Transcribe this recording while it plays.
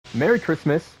Merry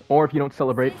Christmas, or if you don't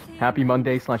celebrate, Happy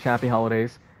Monday / Happy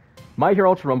Holidays. My Hero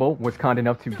Ultra Rumble was kind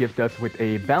enough to gift us with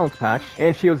a balance patch,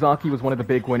 and Shiozaki was one of the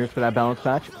big winners for that balance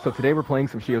patch, so today we're playing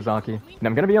some Shiozaki. And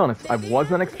I'm gonna be honest, I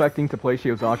wasn't expecting to play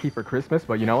Shiozaki for Christmas,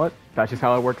 but you know what? That's just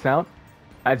how it works out.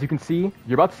 As you can see,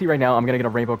 you're about to see right now, I'm gonna get a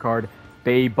rainbow card.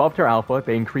 They buffed her alpha,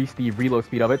 they increased the reload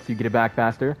speed of it so you get it back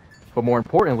faster. But more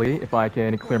importantly, if I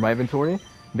can clear my inventory,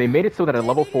 they made it so that at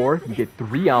level 4, you get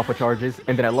 3 alpha charges,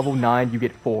 and then at level 9, you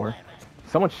get 4.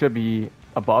 Someone should be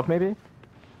above, maybe?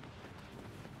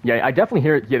 Yeah, I definitely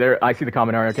hear it. Yeah, there, I see the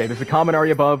Kaminari. Okay, there's a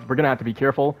Kaminari above. We're gonna have to be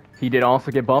careful. He did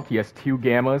also get buffed. He has 2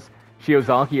 gammas.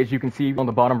 Shiozaki, as you can see on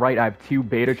the bottom right, I have 2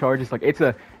 beta charges. Like, it's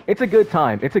a good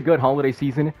time. It's a good holiday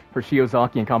season for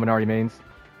Shiozaki and Kaminari mains.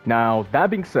 Now, that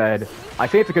being said, I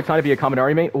say it's a good time to be a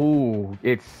Kaminari main. Ooh,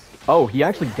 oh, he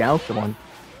actually downed someone.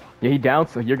 Yeah, he downed,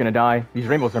 so you're gonna die. These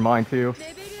rainbows are mine, too.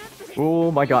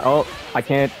 Oh my god. Oh, I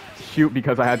can't shoot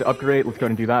because I had to upgrade. Let's go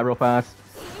ahead and do that real fast.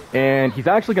 And he's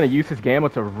actually going to use his gamma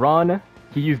to run.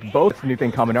 He used both. It's the new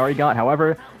thing Kaminari got.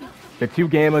 However, the 2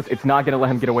 gammas, it's not going to let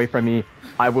him get away from me.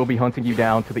 I will be hunting you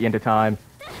down to the end of time.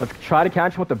 Let's try to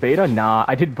catch him with the beta. Nah,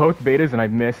 I did both betas and I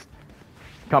missed.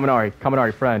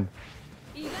 Kaminari friend.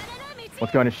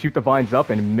 Let's go ahead and shoot the vines up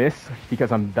and miss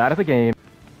because I'm bad at the game.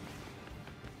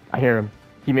 I hear him.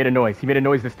 He made a noise. He made a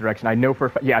noise this direction. I know for a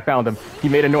fact. Yeah, I found him. He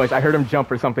made a noise. I heard him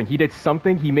jump or something. He did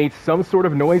something. He made some sort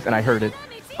of noise, and I heard it.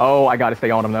 Oh, I gotta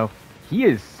stay on him, though. He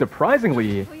is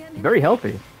surprisingly very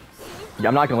healthy. Yeah,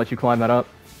 I'm not gonna let you climb that up.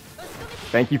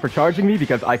 Thank you for charging me,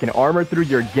 because I can armor through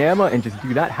your gamma and just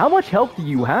do that. How much health do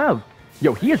you have?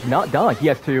 Yo, he has not died. He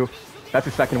has 2. That's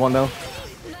his second one, though.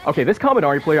 Okay, this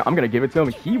Kaminari player, I'm gonna give it to him.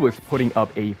 He was putting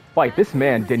up a fight. This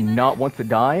man did not want to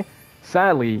die.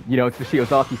 Sadly, you know, it's the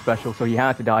Shiozaki special, so he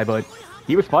had to die, but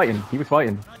he was fighting. He was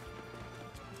fighting.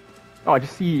 Oh, I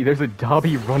just see there's a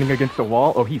Dabi running against the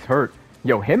wall. Oh, he's hurt.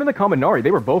 Yo, him and the Kaminari,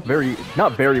 they were both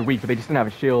not very weak, but they just didn't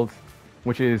have shields,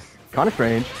 which is kind of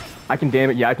strange. I can damn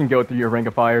it. Yeah, I can go through your ring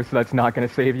of fire, so that's not going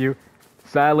to save you.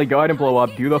 Sadly, go ahead and blow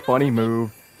up. Do the funny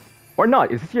move. Or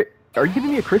not. Are you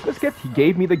giving me a Christmas gift? He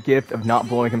gave me the gift of not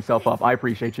blowing himself up. I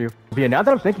appreciate you. But yeah, now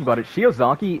that I'm thinking about it,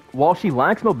 Shiozaki, while she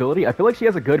lacks mobility, I feel like she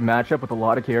has a good matchup with a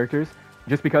lot of characters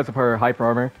just because of her hyper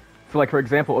armor. So like, for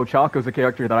example, Ochako's a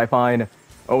character that I find...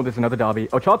 Oh, there's another Dabi.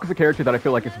 Ochako's a character that I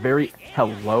feel like is very...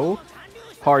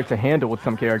 hard to handle with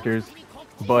some characters.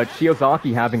 But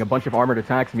Shiozaki having a bunch of armored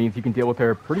attacks means you can deal with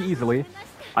her pretty easily.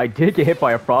 I did get hit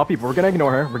by a Froppy, but we're going to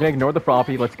ignore her. We're going to ignore the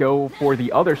Froppy. Let's go for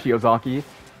the other Shiozaki.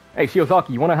 Hey,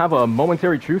 Shiozaki, you want to have a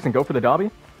momentary truce and go for the Dabi?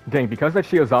 Dang, because that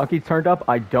Shiozaki turned up,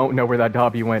 I don't know where that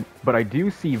Dabi went. But I do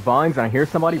see vines and I hear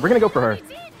somebody. We're going to go for her.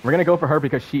 We're going to go for her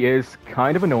because she is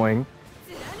kind of annoying.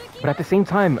 But at the same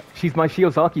time, she's my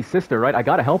Shiozaki's sister, right? I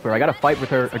got to help her. I got to fight with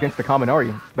her against the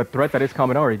Kaminari. The threat that is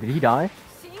Kaminari. Did he die?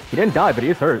 He didn't die, but he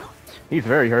is hurt. He's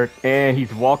very hurt. And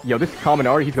he's walking... Yo, this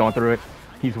Kaminari, he's going through it.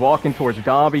 He's walking towards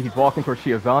Dabi. He's walking towards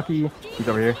Shiozaki. He's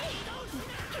over here.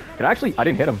 And actually, I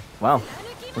didn't hit him. Wow.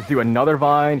 Let's do another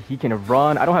vine. He can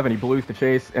run. I don't have any blues to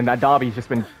chase. And that Dabi's just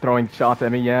been throwing shots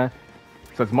at me, yeah.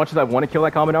 So as much as I want to kill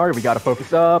that Kaminari, we got to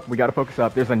focus up. We got to focus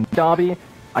up. There's a Dabi.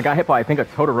 I got hit by, I think, a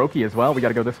Todoroki as well. We got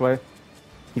to go this way.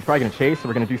 He's probably going to chase, so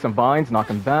we're going to do some vines, knock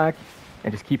him back,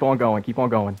 and just keep on going, keep on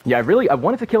going. Yeah, I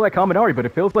wanted to kill that Kaminari, but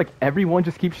it feels like everyone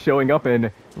just keeps showing up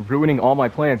and ruining all my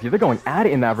plans. Yeah, they're going at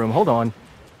it in that room. Hold on.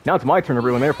 Now it's my turn to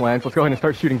ruin their plans. Let's go ahead and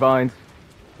start shooting vines.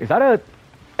 Is that a...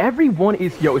 Everyone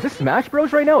is... Yo, is this Smash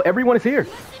Bros right now? Everyone is here.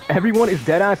 Everyone is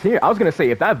dead ass here. I was going to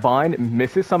say, if that vine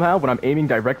misses somehow when I'm aiming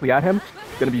directly at him,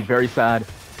 it's going to be very sad.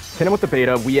 Hit him with the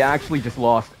beta. We actually just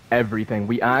lost everything.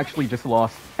 We actually just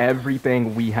lost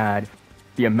everything we had.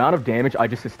 The amount of damage I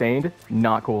just sustained,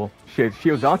 not cool. Shit,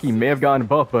 Shiozaki may have gotten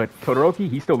buffed, but Todoroki,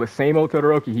 he's still the same old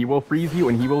Todoroki. He will freeze you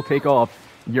and he will take off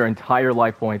your entire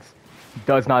life points.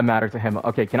 Does not matter to him.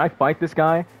 Okay, can I fight this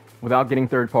guy without getting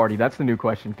third party? That's the new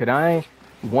question. Can I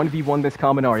 1v1 this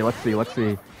Kaminari? Let's see, let's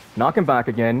see. Knock him back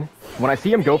again. When I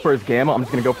see him go for his gamma, I'm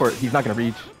just going to go for it. He's not going to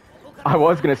reach. I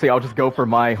was going to say I'll just go for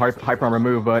my hyper armor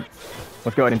move, but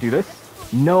let's go ahead and do this.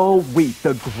 No, wait,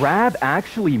 the grab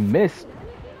actually missed.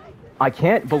 I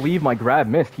can't believe my grab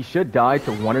missed. He should die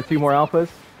to 1 or 2 more alphas.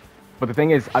 But the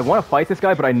thing is, I want to fight this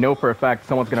guy, but I know for a fact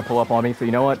someone's going to pull up on me. So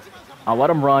you know what? I'll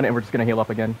let him run, and we're just going to heal up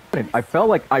again. I felt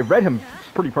like I read him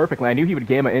pretty perfectly. I knew he would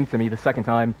gamma into me the second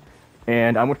time.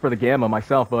 And I went for the gamma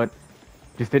myself, but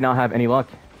just did not have any luck.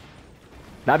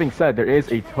 That being said, there is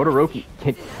a Todoroki.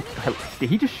 Did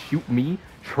he just shoot me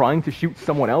trying to shoot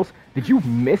someone else? Did you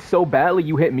miss so badly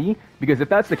you hit me? Because if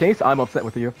that's the case, I'm upset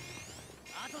with you.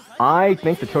 I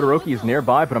think the Todoroki is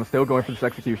nearby, but I'm still going for this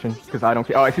execution because I don't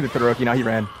care. Oh, I see the Todoroki. Now he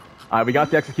ran. We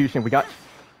got the execution. We got...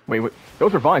 Wait.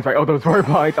 Those were vines, right? Oh, those were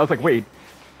vines. I was like, wait.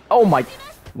 Oh my.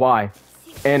 Why?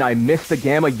 And I missed the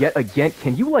gamma yet again.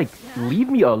 Can you, like, leave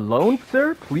me alone,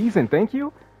 sir? Please and thank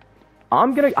you? I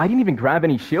didn't even grab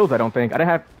any shields, I don't think.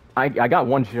 I got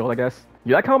one shield, I guess.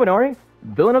 Yeah, that Kaminari,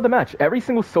 villain of the match. Every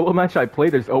single solo match I play,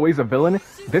 there's always a villain.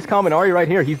 This Kaminari right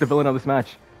here, he's the villain of this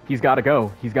match. He's got to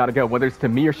go. He's got to go. Whether it's to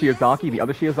me or Shiozaki, the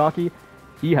other Shiozaki,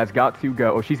 he has got to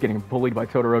go. Oh, she's getting bullied by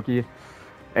Todoroki.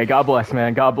 Hey, God bless,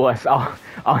 man. God bless. I'll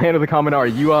handle the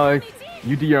Kaminari.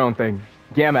 You do your own thing.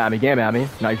 Gamma at me.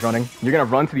 Nice running. You're gonna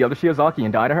run to the other Shiozaki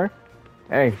and die to her?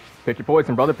 Hey, pick your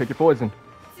poison, brother. Pick your poison.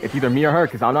 It's either me or her,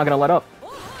 because I'm not gonna let up.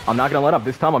 I'm not gonna let up.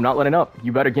 This time, I'm not letting up.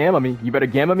 You better gamma me. You better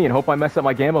gamma me and hope I mess up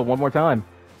my gamma one more time.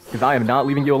 Because I am not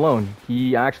leaving you alone.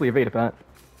 He actually evaded that.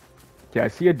 Okay, I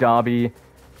see a Dabi.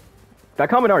 That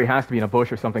Kaminari has to be in a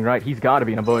bush or something, right? He's got to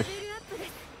be in a bush.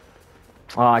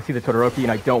 I see the Todoroki,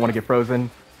 and I don't want to get frozen.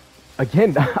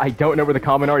 Again, I don't know where the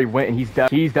Kaminari went, and he's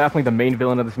definitely the main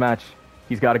villain of this match.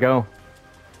 He's got to go.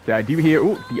 Yeah, I do hear...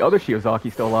 Ooh, the other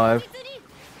Shiozaki still alive.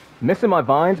 Missing my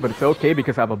vines, but it's okay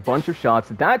because I have a bunch of shots.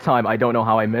 That time, I don't know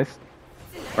how I missed.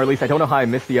 Or at least, I don't know how I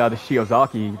missed the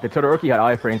Shiozaki. The Todoroki had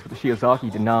iframes, but the Shiozaki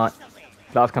did not.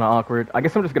 That was kind of awkward. I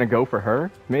guess I'm just going to go for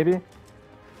her, maybe?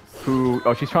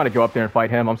 Oh, she's trying to go up there and fight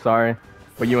him. I'm sorry.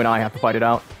 But you and I have to fight it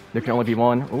out. There can only be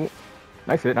one. Ooh,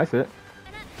 nice hit.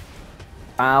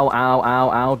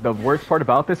 Ow. The worst part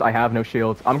about this, I have no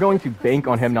shields. I'm going to bank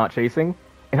on him not chasing.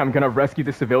 And I'm going to rescue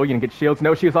the civilian and get shields.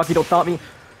 No, Shiozaki, don't stop me.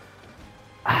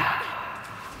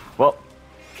 Well,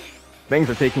 things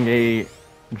are taking a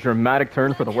dramatic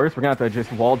turn for the worst. We're going to have to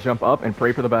just wall jump up and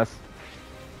pray for the best.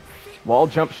 Wall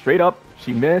jump straight up.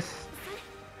 She missed.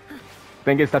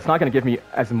 Thing is, that's not going to give me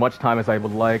as much time as I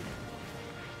would like.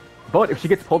 But if she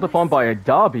gets pulled upon by a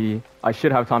Dabi, I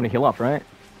should have time to heal up, right?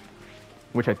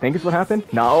 Which I think is what happened.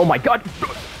 No, oh my god!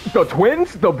 The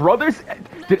twins? The brothers?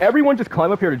 Did everyone just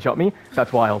climb up here to jump me?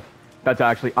 That's wild. That's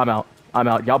actually... I'm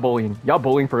out. Y'all bullying. Y'all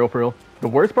bullying for real. The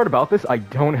worst part about this, I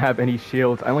don't have any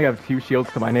shields. I only have 2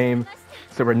 shields to my name.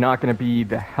 So we're not going to be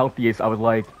the healthiest I would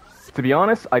like. To be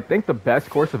honest, I think the best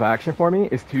course of action for me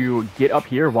is to get up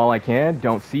here while I can.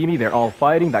 Don't see me. They're all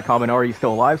fighting. That Kaminari is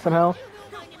still alive somehow.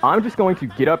 I'm just going to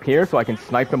get up here so I can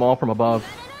snipe them all from above.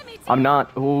 I'm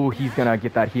not... Oh, he's going to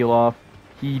get that heal off.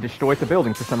 He destroyed the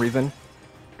building for some reason.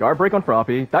 Guard break on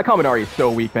Froppy. That Kaminari is so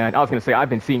weak, man. I was going to say, I've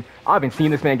been seeing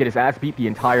this man get his ass beat the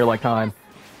entire, time.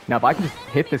 Now, if I can just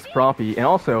hit this Froppy, and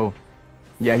also...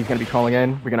 Yeah, he's going to be calling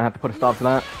in. We're going to have to put a stop to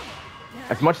that.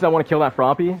 As much as I want to kill that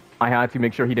Froppy, I had to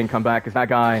make sure he didn't come back, because that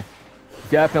guy...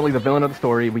 Definitely the villain of the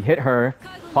story. We hit her.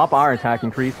 Pop our attack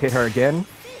increase. Hit her again.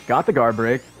 Got the guard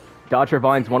break. Dodge her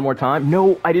vines one more time.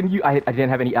 No, I didn't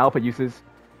have any alpha uses.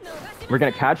 We're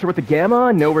going to catch her with the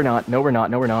gamma. No, we're not.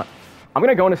 I'm going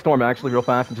to go into Storm, actually, real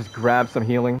fast and just grab some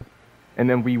healing. And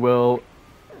then we will...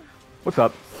 What's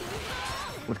up?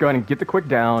 Let's go ahead and get the quick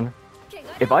down.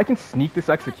 If I can sneak this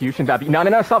execution, that'd be...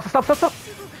 No, stop.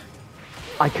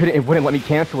 I couldn't... It wouldn't let me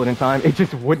cancel it in time. It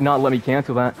just would not let me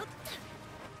cancel that.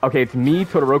 Okay, it's me,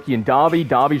 Todoroki, and Dabi.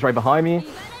 Dabi's right behind me.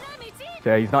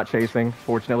 Okay, he's not chasing,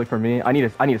 fortunately for me. I need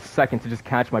a second to just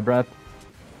catch my breath.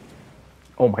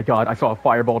 Oh my god, I saw a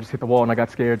fireball just hit the wall and I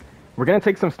got scared. We're going to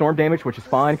take some storm damage, which is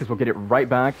fine, because we'll get it right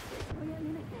back.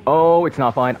 Oh, it's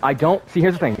not fine. See,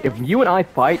 here's the thing. If you and I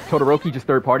fight, Todoroki just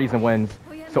third parties and wins.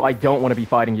 So I don't want to be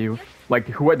fighting you.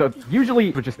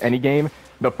 Usually, for just any game,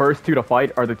 the first 2 to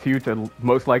fight are the 2 to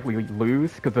most likely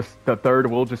lose, because the third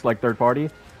will just, third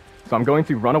party. So I'm going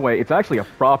to run away. It's actually a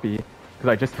Froppy, because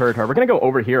I just heard her. We're going to go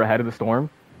over here ahead of the storm,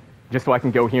 just so I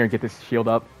can go here and get this shield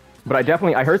up. But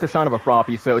I heard the sound of a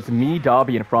Froppy, so it's me,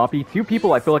 Dabi, and Froppy. 2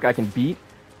 people I feel like I can beat,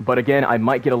 but again, I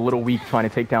might get a little weak trying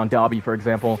to take down Dabi, for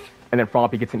example, and then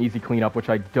Froppy gets an easy cleanup, which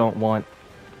I don't want.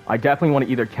 I definitely want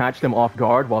to either catch them off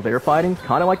guard while they're fighting,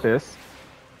 kind of like this,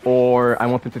 or I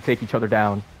want them to take each other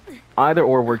down. Either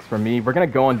or works for me. We're going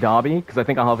to go on Dabi, because I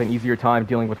think I'll have an easier time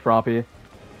dealing with Froppy.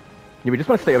 Yeah, we just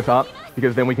want to stay up top,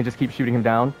 because then we can just keep shooting him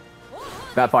down.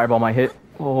 That fireball might hit.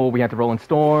 Oh, we have to roll in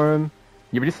Storm.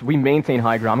 Yeah, we maintain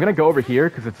high ground. I'm going to go over here,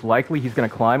 because it's likely he's going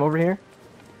to climb over here.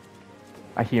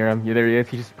 I hear him. Yeah, there he is.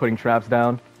 He's just putting traps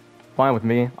down. Fine with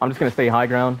me. I'm just going to stay high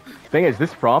ground. Thing is,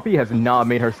 this Froppy has not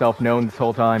made herself known this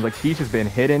whole time. She's just been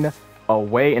hidden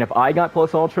away. And if I got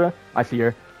plus ultra, I see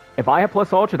her. If I have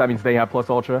plus ultra, that means they have plus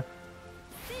ultra.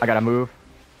 I got to move.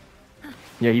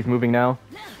 Yeah, he's moving now.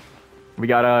 We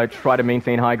got to try to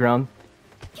maintain high ground.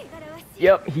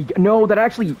 Yep, no, that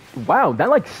actually... Wow,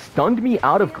 that, stunned me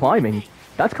out of climbing.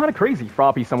 That's kind of crazy.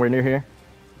 Froppy somewhere near here.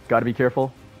 Gotta be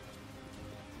careful.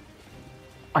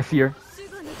 I see her.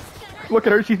 Look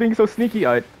at her, she's being so sneaky.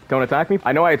 Don't attack me.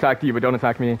 I know I attacked you, but don't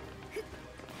attack me.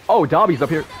 Oh, Dabi's up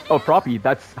here. Oh, Froppy.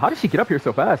 That's... How did she get up here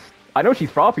so fast? I know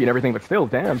she's Froppy and everything, but still,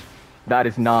 damn. That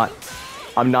is not...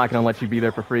 I'm not gonna let you be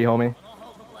there for free, homie.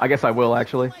 I guess I will,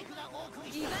 actually.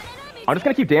 I'm just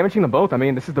gonna keep damaging them both. I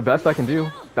mean, this is the best I can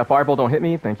do. That fireball don't hit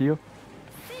me. Thank you.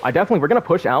 We're gonna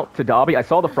push out to Dabi. I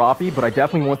saw the Froppy, but I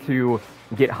definitely want to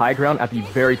get high ground at the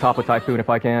very top of Typhoon if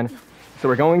I can. So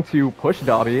we're going to push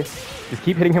Dabi. Just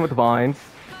keep hitting him with the vines.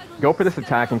 Go for this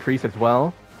attack increase as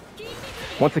well.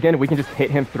 Once again, we can just hit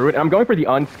him through it. And I'm going for the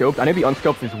unscoped. I know the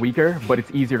unscoped is weaker, but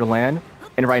it's easier to land.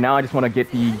 And right now, I just want to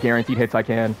get the guaranteed hits I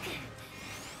can.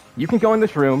 You can go in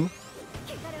this room,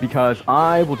 because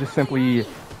I will just simply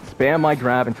spam my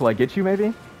grab until I get you,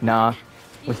 maybe? Nah.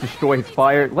 Let's destroy his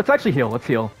fire. Let's actually heal. Let's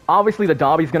heal. Obviously, the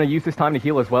Dabi's going to use this time to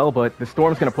heal as well, but the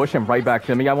Storm's going to push him right back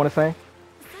to me, I want to say.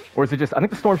 Or is it just... I think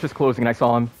the Storm's just closing and I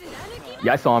saw him.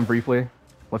 Yeah, I saw him briefly.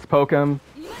 Let's poke him.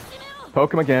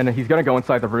 Poke him again. He's going to go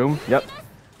inside the room. Yep.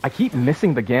 I keep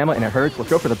missing the Gamma and it hurts. Let's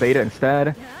go for the Beta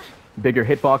instead. Bigger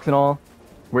hitbox and all.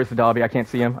 Where's the Dabi? I can't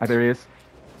see him. There he is.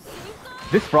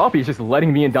 This Froppy is just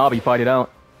letting me and Dabi fight it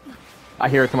out. I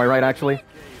hear it to my right, actually.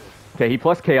 Okay, he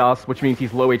plus Chaos, which means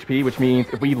he's low HP, which means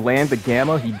if we land the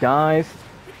Gamma, he dies.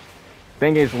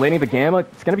 Thing is, landing the Gamma,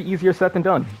 it's going to be easier said than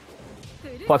done.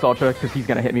 Plus Ultra, because he's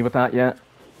going to hit me with that, yeah.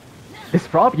 This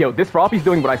Froppy, yo, this Froppy's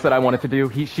doing what I said I wanted to do.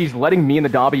 She's letting me and the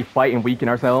Dabi fight and weaken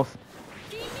ourselves.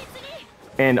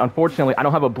 And unfortunately, I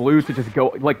don't have a blue to just go...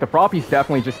 Like, the Froppy's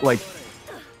definitely just, like...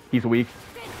 He's weak.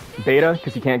 Beta,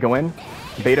 because he can't go in.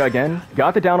 Beta again.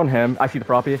 Got the down on him. I see the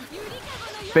Froppy.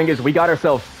 Thing is, we got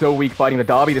ourselves so weak fighting the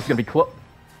Dabi. This is going to be close.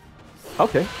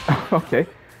 Okay. Okay.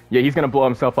 Yeah, he's going to blow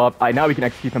himself up. Now we can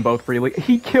execute them both freely.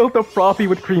 He killed the Froppy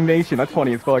with Cremation. That's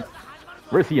funny as fuck.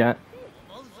 Where's he at?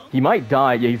 He might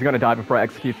die. Yeah, he's going to die before I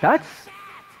execute. That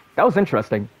was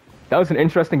interesting. That was an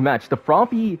interesting match. The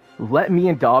Froppy let me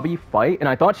and Dabi fight, and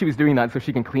I thought she was doing that so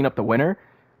she can clean up the winner.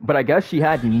 But I guess she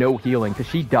had no healing, because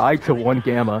she died to one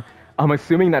Gamma. I'm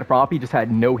assuming that Froppy just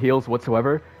had no heals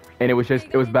whatsoever. And it was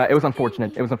bad. It was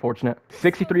unfortunate. It was unfortunate.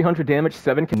 6,300 damage,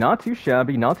 7. Not too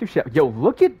shabby, not too shabby. Yo,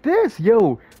 look at this.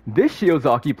 Yo, this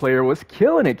Shiozaki player was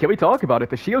killing it. Can we talk about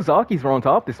it? The Shiozakis were on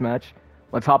top this match.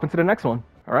 Let's hop into the next one.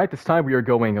 All right, this time we are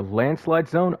going landslide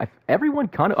zone. Everyone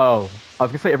kind of... Oh, I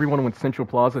was going to say everyone went Central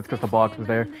Plaza. It's because the box was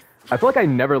there. I feel like I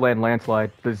never land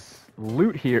landslide. This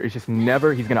loot here is just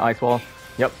never... He's going to ice wall.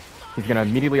 Yep. He's going to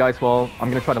immediately ice wall. I'm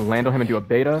going to try to land on him and do a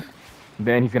beta.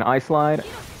 Then he's going to ice slide.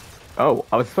 Oh,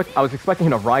 I was expecting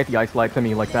him to ride the ice slide to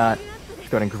me like that. Let's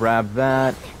go ahead and grab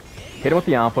that. Hit him with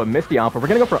the alpha. Miss the alpha. We're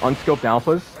going to go for unscoped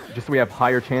alphas, just so we have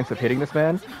higher chance of hitting this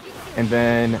man. And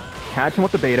then catch him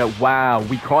with the beta. Wow,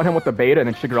 we caught him with the beta, and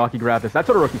then Shigaraki grabbed this. That's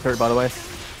Todoroki's hurt, by the way.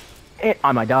 And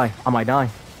I might die. I might die.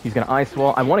 He's going to ice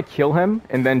wall. I want to kill him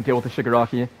and then deal with the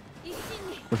Shigaraki.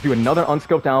 Let's do another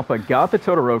unscoped alpha. Got the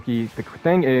Todoroki. The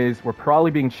thing is, we're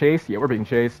probably being chased. Yeah, we're being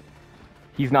chased.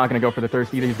 He's not going to go for the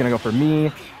thirst either. He's going to go for me.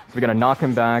 So we got to knock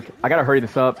him back. I got to hurry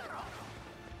this up.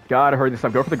 Got to hurry this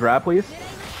up. Go for the grab, please.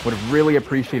 Would have really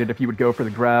appreciated if you would go for the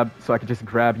grab so I could just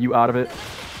grab you out of it.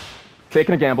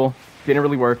 Taking a gamble. Didn't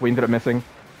really work. We ended up missing.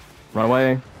 Run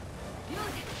away.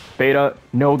 Beta.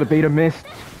 No, the beta missed.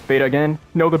 Beta again.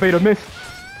 No, the beta missed.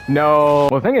 No.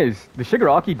 Well, the thing is, the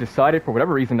Shigaraki decided for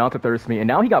whatever reason not to thirst me, and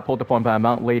now he got pulled upon by a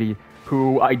Mount Lady,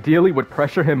 who ideally would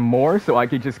pressure him more so I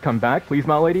could just come back. Please,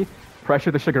 Mount Lady.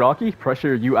 Pressure the Shigaraki.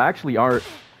 Pressure, you actually are...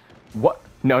 What?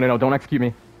 No, no, no, don't execute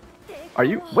me. Are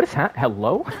you... What is that?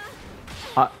 Hello?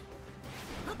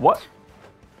 What?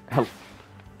 Hell...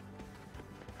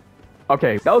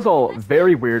 Okay, that was all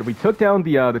very weird. We took down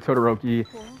the Todoroki.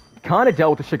 Kind of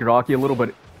dealt with the Shigaraki a little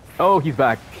bit. Oh, he's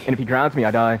back. And if he grabs me,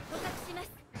 I die.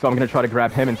 So I'm going to try to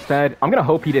grab him instead. I'm going to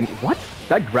hope he didn't... What?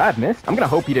 That grab missed? I'm going to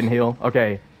hope he didn't heal.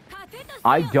 Okay.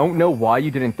 I don't know why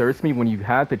you didn't thirst me when you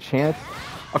had the chance.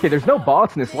 Okay, there's no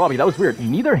bots in this lobby. That was weird.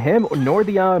 Neither him nor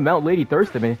the Mount Lady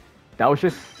thirsted me. That was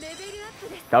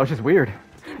just weird.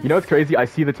 You know what's crazy? I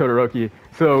see the Todoroki.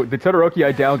 So the Todoroki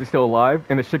I downed is still alive,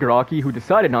 and the Shigaraki who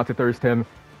decided not to thirst him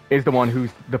is the one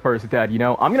who's the first dead, you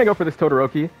know? I'm going to go for this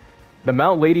Todoroki. The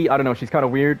Mount Lady, I don't know, she's kind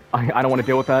of weird. I don't want to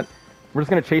deal with that. We're just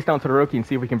going to chase down Todoroki and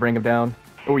see if we can bring him down.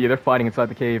 Oh yeah, they're fighting inside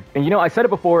the cave. And you know, I said it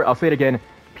before, I'll say it again.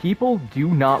 People do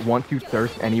not want to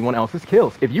thirst anyone else's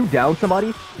kills. If you down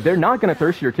somebody, they're not going to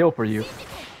thirst your kill for you.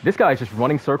 This guy's just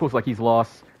running circles like he's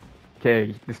lost.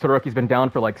 Okay, this Todoroki's been down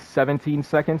for like 17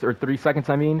 seconds, or 3 seconds,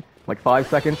 I mean. Like 5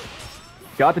 seconds.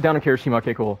 Got the down on Kirishima.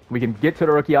 Okay, cool. We can get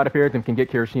Todoroki out of here, then we can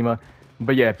get Kirishima.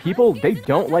 But yeah, people, they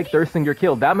don't like thirsting your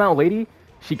kill. That Mount Lady,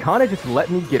 she kind of just let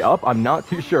me get up. I'm not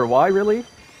too sure why, really.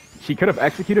 She could have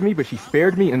executed me, but she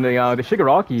spared me. And the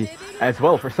Shigaraki as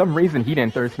well. For some reason, he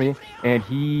didn't thirst me. And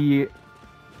he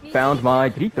found my...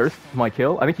 Did he thirst my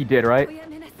kill? I think he did, right?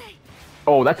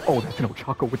 Oh, that's an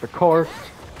Ochako with the car.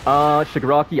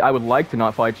 Shigaraki, I would like to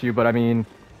not fight you, but I mean,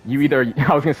 you either...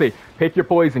 I was gonna say, pick your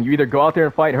poison. You either go out there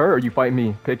and fight her, or you fight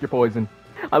me. Pick your poison.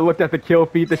 I looked at the kill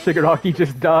feed that Shigaraki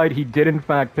just died. He did, in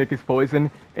fact, pick his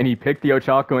poison, and he picked the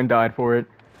Ochako and died for it.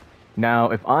 Now,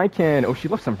 if I can... Oh, she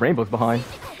left some rainbows behind.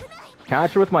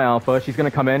 Catch her with my alpha. She's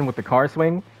gonna come in with the car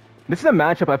swing. This is a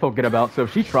matchup I feel good about, so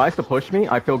if she tries to push me,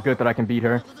 I feel good that I can beat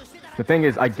her. The thing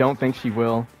is, I don't think she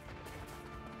will.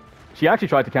 She actually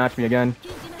tried to catch me again.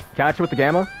 Catch her with the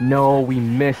gamma? No, we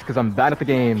missed because I'm bad at the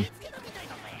game.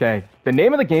 Okay, the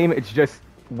name of the game is just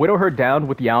whittle her down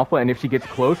with the alpha, and if she gets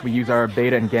close, we use our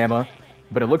beta and gamma.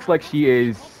 But it looks like she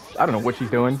is... I don't know what she's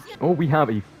doing. Oh, we have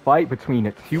a fight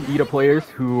between two Ida players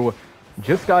who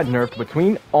just got nerfed.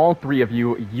 Between all three of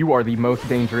you, you are the most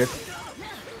dangerous.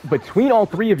 Between all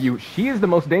three of you, she is the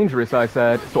most dangerous, I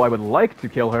said, so I would like to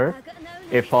kill her,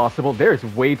 if possible. There's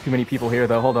way too many people here,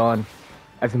 though. Hold on.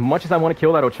 As much as I want to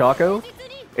kill that Ochako,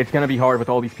 it's gonna be hard with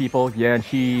all these people. Yeah, and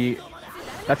she...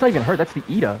 That's not even her, that's the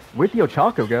Ida. Where'd the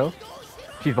Ochako go?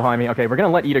 She's behind me. Okay, we're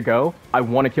gonna let Ida go. I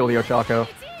want to kill the Ochako.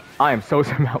 I am so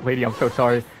sorry, lady, I'm so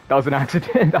sorry. That was an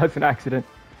accident. That was an accident.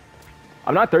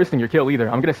 I'm not thirsting your kill either.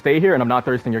 I'm gonna stay here, and I'm not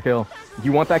thirsting your kill.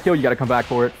 You want that kill, you gotta come back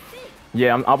for it.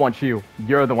 Yeah, I want you.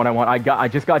 You're the one I want. I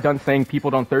just got done saying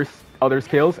people don't thirst others'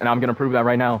 kills, and I'm gonna prove that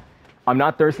right now. I'm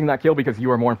not thirsting that kill because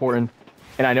you are more important.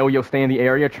 And I know you'll stay in the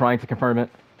area trying to confirm it.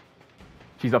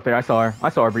 She's up there. I saw her. I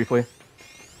saw her briefly.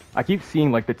 I keep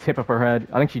seeing, like, the tip of her head.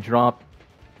 I think she dropped.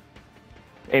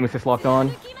 Aim assist locked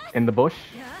on. In the bush.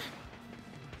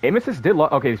 Aim assist did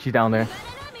lock... Okay, she's down there.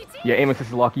 Yeah, aim assist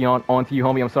is locking onto you,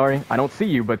 homie. I'm sorry. I don't see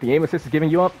you, but the aim assist is giving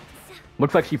you up.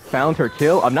 Looks like she found her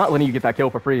kill. I'm not letting you get that kill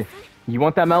for free. You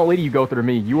want that mount lady, you go through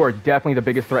me. You are definitely the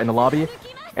biggest threat in the lobby.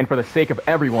 And for the sake of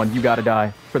everyone, you gotta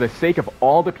die. For the sake of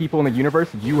all the people in the universe,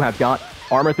 you have got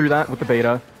armor through that with the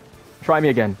beta. Try me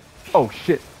again. Oh,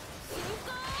 shit.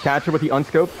 Catch her with the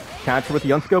unscope. Catch her with the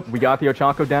unscope. We got the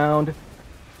Ochako downed.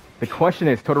 The question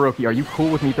is, Todoroki, are you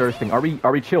cool with me thirsting? Are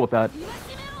we chill with that?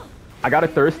 I gotta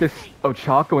thirst this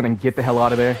Ochako and then get the hell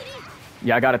out of there.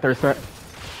 Yeah, I gotta thirst her.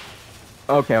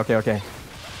 Okay.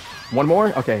 One more?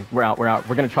 Okay, we're out.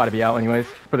 We're gonna try to be out anyways.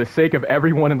 For the sake of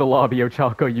everyone in the lobby,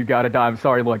 Ochako, you gotta die. I'm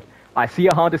sorry, look. I see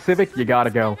a Honda Civic, you gotta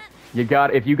go.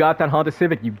 If you got that Honda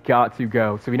Civic, you got to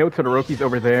go. So we know Todoroki's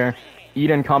over there.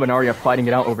 Ida and Kaminari are fighting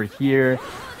it out over here.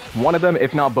 One of them,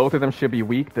 if not both of them, should be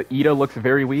weak. The Ida looks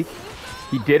very weak.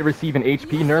 He did receive an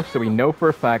HP nerf, so we know for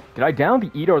a fact. Did I down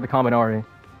the Ida or the Kaminari?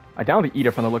 I downed the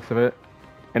Ida from the looks of it.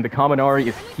 And the Kaminari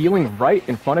is healing right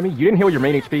in front of me. You didn't heal your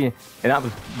main HP, and that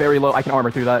was very low. I can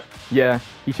armor through that. Yeah,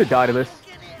 he should die to this.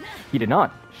 He did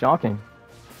not. Shocking.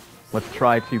 Let's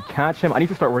try to catch him. I need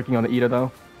to start working on the Ida,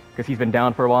 though, because he's been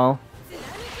down for a while.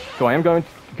 So I am going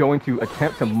to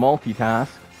attempt to multitask.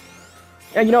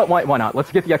 And you know what? Why not?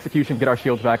 Let's get the execution, get our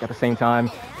shields back at the same time,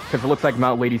 because it looks like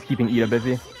Mount Lady's keeping Ida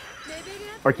busy.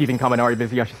 Or keeping Kaminari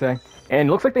busy, I should say. And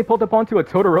it looks like they pulled up onto a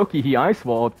Todoroki he ice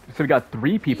walled. So we got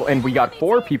 3 people, and we got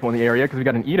 4 people in the area because we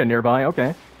got an Ida nearby.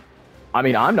 Okay. I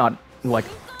mean, I'm not, like,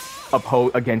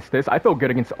 opposed against this. I feel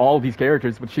good against all these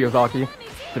characters with Shiozaki,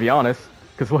 to be honest.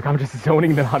 Because look, I'm just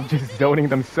zoning them. I'm just zoning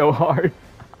them so hard.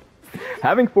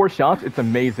 Having 4 shots, it's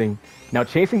amazing. Now,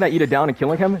 chasing that Ida down and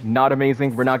killing him, not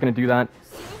amazing. We're not going to do that.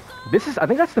 I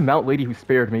think that's the Mount Lady who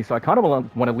spared me, so I kind of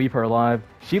want to leave her alive.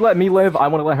 She let me live, I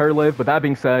want to let her live, but that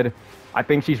being said, I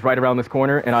think she's right around this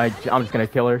corner, and I'm just going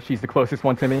to kill her. She's the closest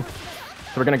one to me.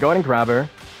 So we're going to go ahead and grab her,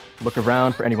 look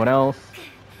around for anyone else.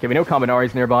 Okay, we know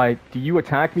Kaminari's nearby. Do you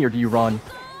attack me or do you run?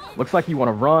 Looks like you want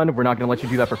to run. We're not going to let you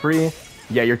do that for free.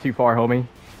 Yeah, you're too far, homie.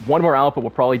 One more alpha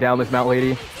will probably down this Mount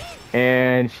Lady.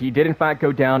 And she did, in fact,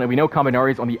 go down, and we know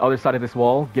Kaminari's on the other side of this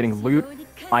wall, getting loot.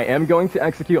 I am going to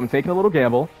execute. I'm taking a little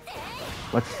gamble.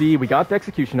 Let's see. We got the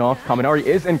execution off. Kaminari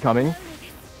is incoming.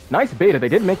 Nice beta. They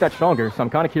did make that stronger, so I'm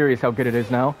kind of curious how good it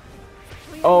is now.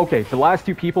 Oh, okay, the last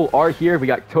 2 people are here. We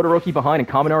got Todoroki behind and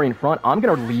Kaminari in front. I'm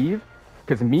going to leave,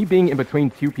 because me being in between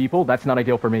 2 people, that's not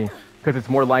ideal for me. Because it's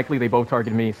more likely they both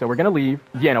target me. So we're going to leave.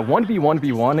 Yeah, no,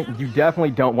 1v1v1, you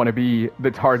definitely don't want to be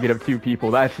the target of 2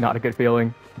 people. That's not a good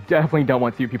feeling. Definitely don't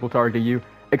want 2 people targeting you.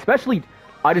 Especially,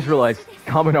 I just realized,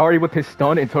 Kaminari with his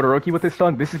stun and Todoroki with his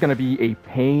stun, this is going to be a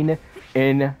pain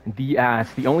in the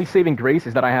ass. The only saving grace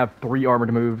is that I have 3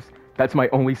 armored moves. That's my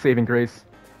only saving grace.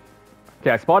 Okay,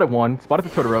 I spotted one. Spotted the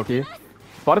Todoroki.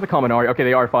 Spotted the Kaminari. Okay,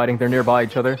 they are fighting. They're nearby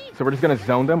each other. So we're just going to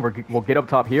zone them. We'll get up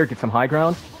top here, get some high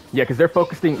ground. Yeah, because they're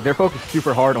focused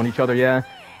super hard on each other, yeah.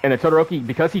 And the Todoroki,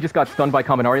 because he just got stunned by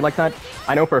Kaminari like that,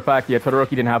 I know for a fact, yeah,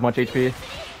 Todoroki didn't have much HP.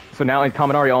 So now, and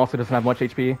Kaminari also doesn't have much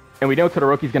HP. And we know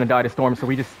Todoroki's gonna die to Storm, so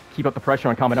we just keep up the pressure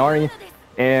on Kaminari.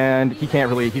 And he's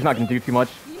not gonna do too much.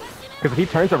 Because if he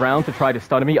turns around to try to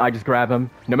stun me, I just grab him.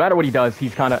 No matter what he does,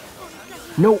 he's kind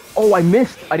of... No! Oh, I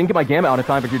missed! I didn't get my Gamma out in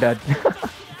time, but you're dead.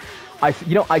 I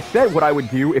said what I would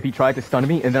do if he tried to stun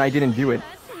me, and then I didn't do it.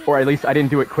 Or at least I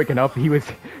didn't do it quick enough. He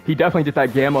definitely did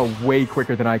that Gamma way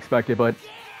quicker than I expected, but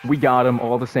we got him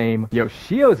all the same. Yo,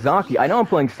 Shiozaki, I know I'm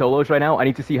playing solos right now. I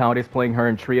need to see how it is playing her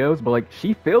in trios, but like,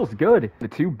 she feels good. The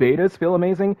 2 betas feel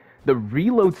amazing. The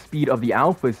reload speed of the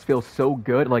alphas feels so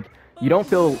good. Like, you don't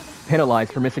feel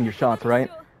penalized for missing your shots, right?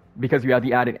 Because you have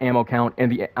the added ammo count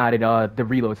and the added the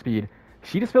reload speed.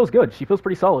 She just feels good. She feels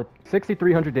pretty solid.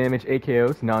 6,300 damage,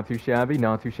 AKOs, not too shabby,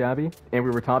 not too shabby. And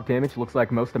we were top damage, looks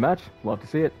like most of the match. Love to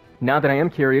see it. Now that I am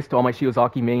curious to all my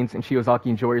Shiozaki mains and Shiozaki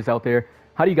enjoyers out there,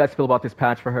 how do you guys feel about this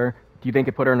patch for her? Do you think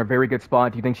it put her in a very good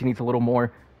spot? Do you think she needs a little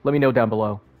more? Let me know down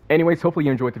below. Anyways, hopefully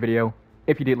you enjoyed the video.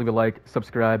 If you did, leave a like,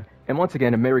 subscribe, and once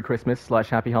again, a Merry Christmas /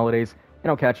 Happy Holidays, and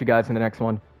I'll catch you guys in the next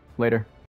one. Later.